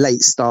had a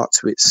late start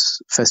to its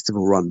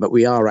festival run, but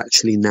we are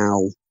actually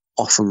now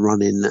off and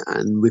running,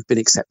 and we've been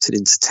accepted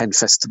into 10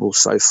 festivals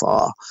so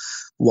far,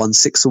 won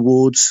 6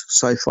 awards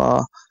so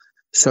far.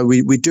 So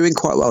we're doing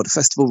quite well. The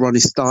festival run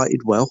has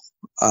started well.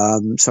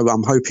 So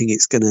I'm hoping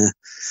it's going to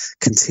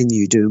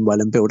continue doing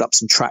well and build up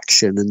some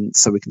traction, and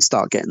so we can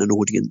start getting an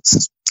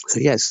audience. So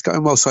yeah, it's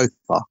going well so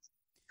far.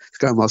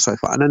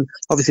 And then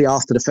obviously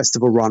after the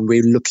festival run,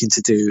 we're looking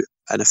to do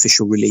an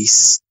official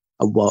release,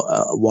 a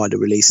wider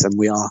release, and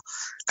we are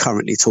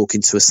currently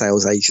talking to a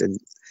sales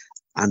agent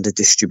and a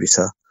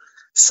distributor.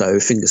 So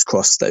fingers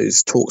crossed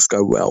those talks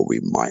go well. We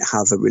might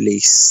have a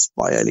release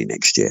by early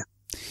next year.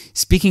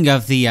 Speaking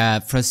of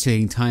the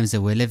frustrating times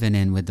that we're living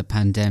in with the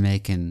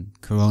pandemic and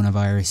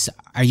coronavirus,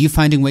 are you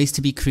finding ways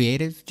to be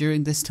creative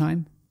during this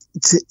time?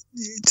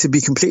 To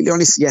be completely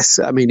honest, yes.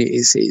 I mean,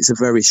 it's a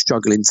very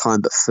struggling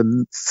time, but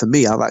for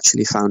me, I've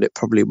actually found it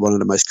probably one of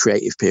the most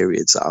creative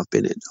periods that I've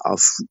been in.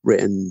 I've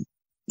written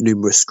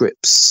numerous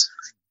scripts.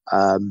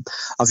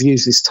 I've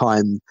used this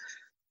time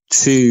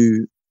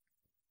to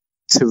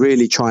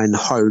really try and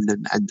hone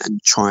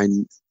and try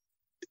and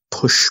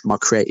push my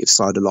creative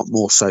side a lot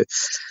more. So,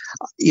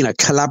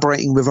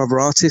 collaborating with other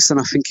artists. And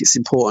I think it's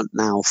important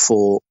now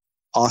for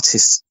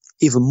artists,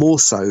 even more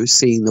so,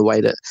 seeing the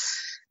way that,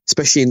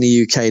 especially in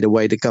the UK, the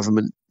way the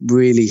government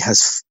really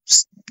has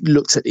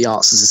looked at the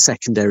arts as a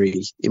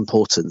secondary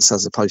importance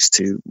as opposed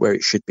to where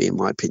it should be, in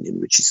my opinion,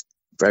 which is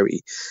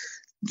very,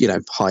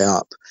 high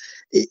up.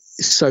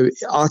 So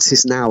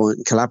artists now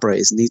and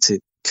collaborators need to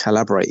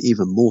collaborate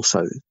even more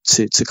so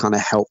to kind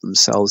of help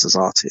themselves as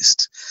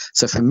artists.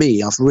 So for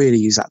me, I've really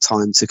used that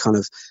time to kind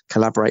of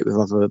collaborate with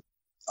other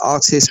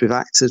artists, with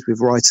actors, with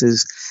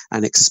writers,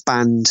 and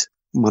expand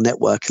my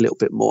network a little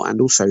bit more,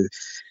 and also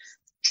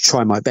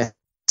try my best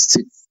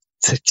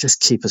to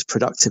just keep as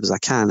productive as I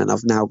can. And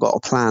I've now got a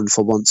plan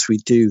for once we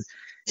do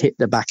hit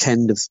the back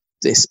end of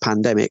this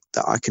pandemic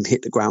that I can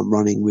hit the ground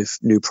running with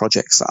new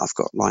projects that I've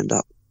got lined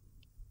up.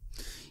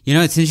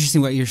 It's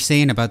interesting what you're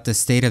saying about the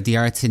state of the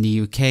arts in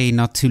the UK.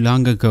 Not too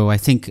long ago, I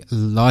think a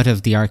lot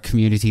of the art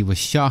community was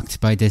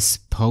shocked by this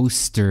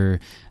poster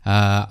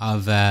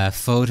of a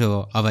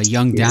photo of a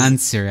young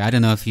dancer. I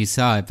don't know if you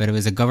saw it, but it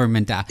was a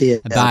government-backed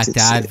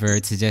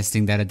advert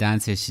suggesting that a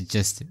dancer should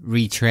just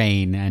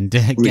retrain and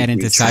get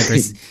into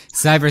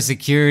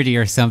cybersecurity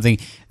or something.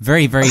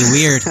 Very, very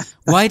weird.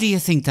 Why do you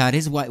think that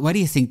is? Why do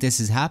you think this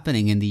is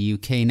happening in the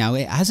UK now?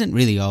 It hasn't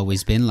really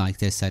always been like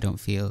this, I don't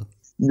feel.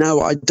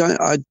 No, I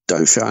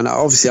don't feel, and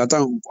obviously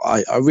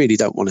I really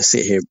don't want to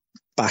sit here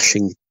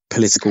bashing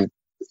political,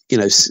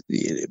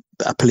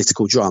 a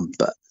political drum.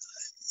 But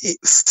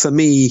for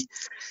me,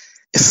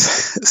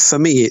 for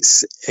me,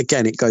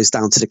 it goes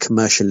down to the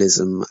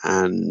commercialism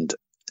and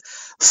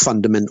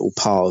fundamental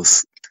part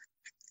of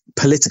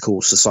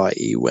political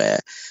society, where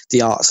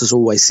the arts is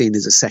always seen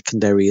as a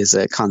secondary, as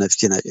a kind of,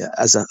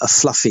 as a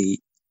fluffy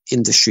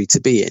industry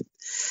to be in,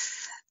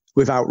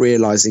 without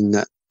realizing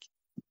that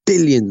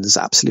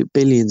absolute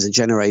billions are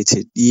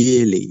generated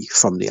yearly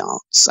from the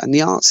arts. And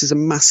the arts is a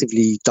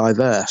massively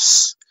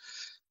diverse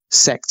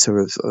sector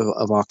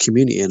of our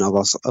community and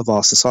of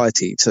our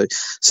society. So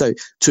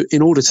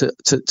in order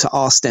to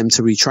ask them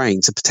to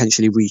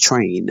potentially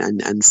retrain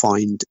and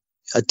find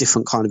a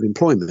different kind of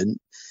employment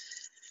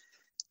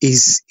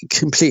is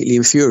completely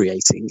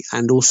infuriating,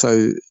 and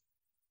also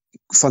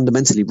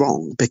fundamentally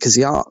wrong, because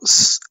the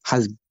arts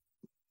has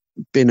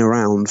been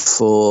around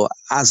for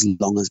as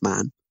long as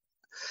man.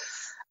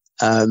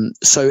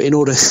 So in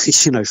order,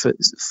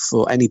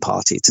 for any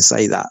party to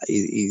say that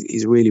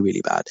is really,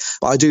 really bad.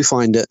 But I do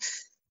find that,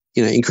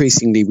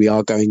 increasingly we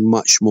are going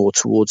much more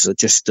towards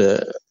just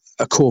a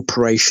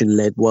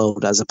corporation-led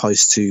world, as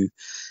opposed to,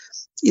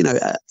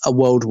 a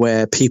world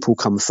where people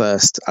come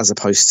first as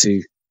opposed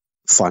to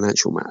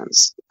financial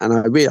matters. And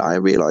I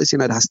realize,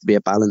 there has to be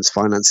a balance.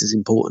 Finance is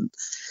important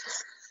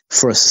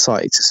for a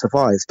society to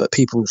survive, but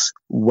people's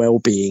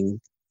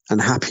well-being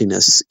and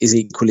happiness is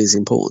equally as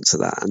important to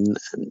that. And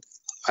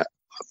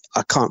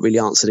I can't really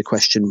answer the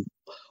question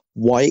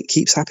why it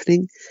keeps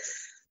happening,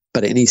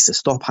 but it needs to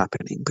stop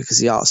happening, because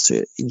the arts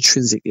are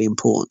intrinsically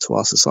important to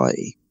our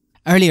society.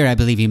 Earlier, I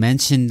believe you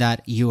mentioned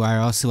that you are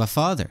also a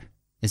father.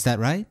 Is that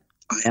right?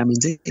 I am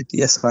indeed.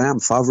 Yes, I am.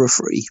 Father of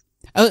 3.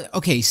 Oh,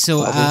 okay.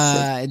 So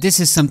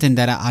this is something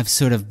that I've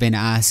sort of been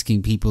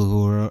asking people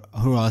who are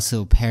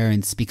also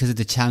parents, because of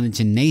the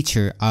challenging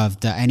nature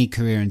of any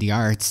career in the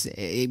arts.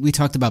 We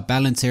talked about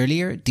balance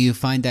earlier. Do you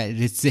find that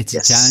it's yes.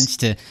 a challenge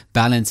to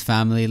balance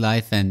family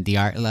life and the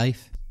art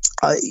life?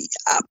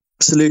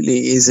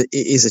 Absolutely, it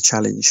is a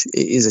challenge.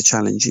 It is a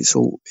challenge. It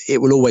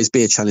will always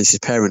be a challenge.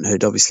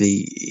 Parenthood,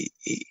 obviously,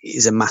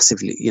 is a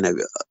massively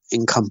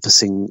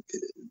encompassing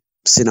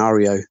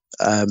scenario.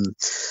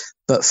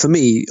 But for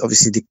me,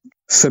 obviously,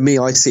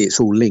 I see it's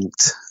all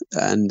linked,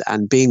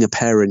 and being a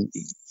parent,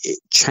 it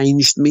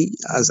changed me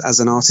as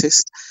an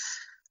artist.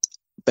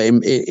 But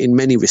in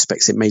many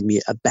respects, it made me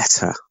a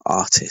better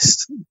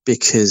artist,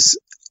 because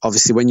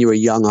obviously when you're a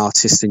young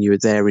artist and you're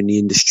there in the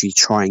industry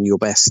trying your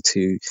best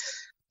to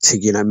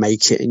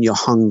make it, and you're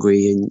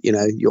hungry, and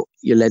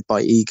you're led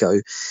by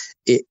ego,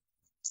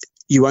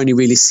 you only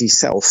really see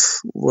self.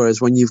 Whereas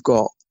when you've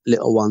got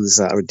little ones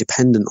that are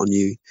dependent on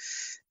you,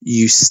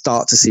 you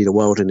start to see the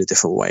world in a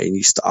different way, and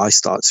I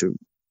start to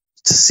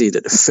see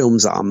that the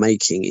films that I'm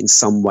making, in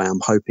some way,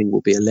 I'm hoping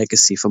will be a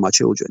legacy for my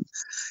children,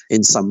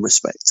 in some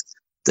respect.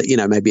 That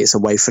maybe it's a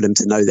way for them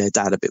to know their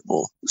dad a bit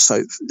more.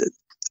 So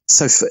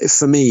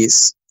for me,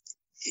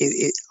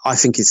 I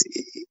think it's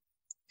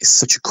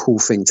such a cool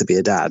thing to be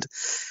a dad,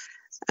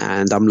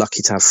 and I'm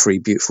lucky to have 3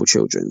 beautiful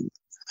children,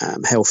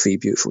 healthy,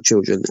 beautiful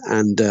children,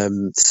 and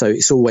so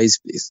it's always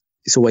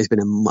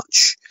been a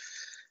much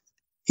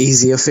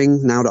easier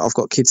thing now that I've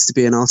got kids to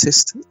be an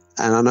artist.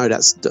 And I know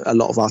that's a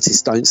lot of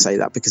artists don't say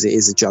that, because it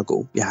is a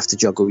juggle. You have to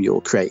juggle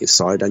your creative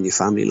side and your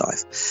family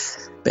life.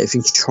 But if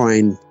you try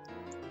and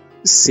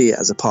see it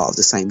as a part of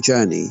the same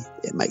journey,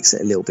 it makes it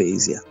a little bit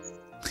easier.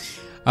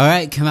 All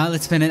right, KEMAL,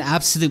 it's been an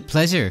absolute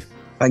pleasure.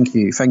 Thank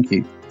you. It's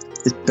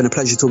been a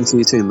pleasure talking to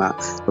you too, Matt.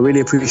 I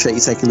really appreciate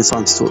you taking the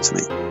time to talk to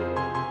me.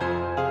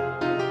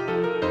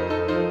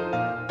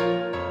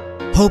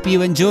 Hope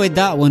you enjoyed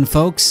that one,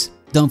 folks.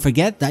 Don't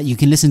forget that you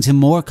can listen to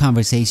more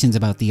conversations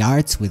about the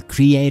arts with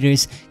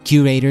creators,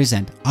 curators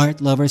and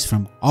art lovers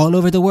from all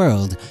over the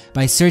world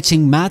by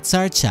searching Matt's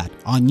Art Chat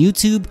on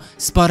YouTube,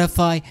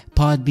 Spotify,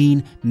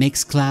 Podbean,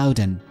 Mixcloud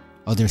and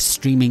other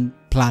streaming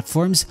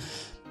platforms.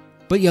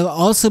 But you'll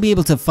also be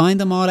able to find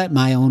them all at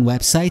my own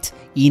website,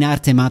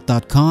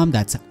 inartematt.com.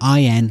 That's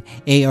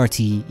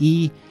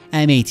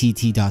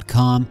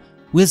INARTEMATT.com.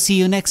 We'll see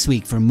you next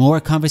week for more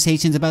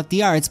conversations about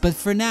the arts, but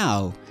for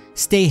now,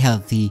 stay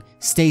healthy,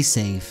 stay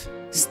safe,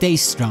 stay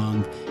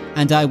strong,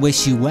 and I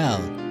wish you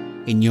well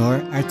in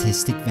your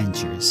artistic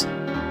ventures.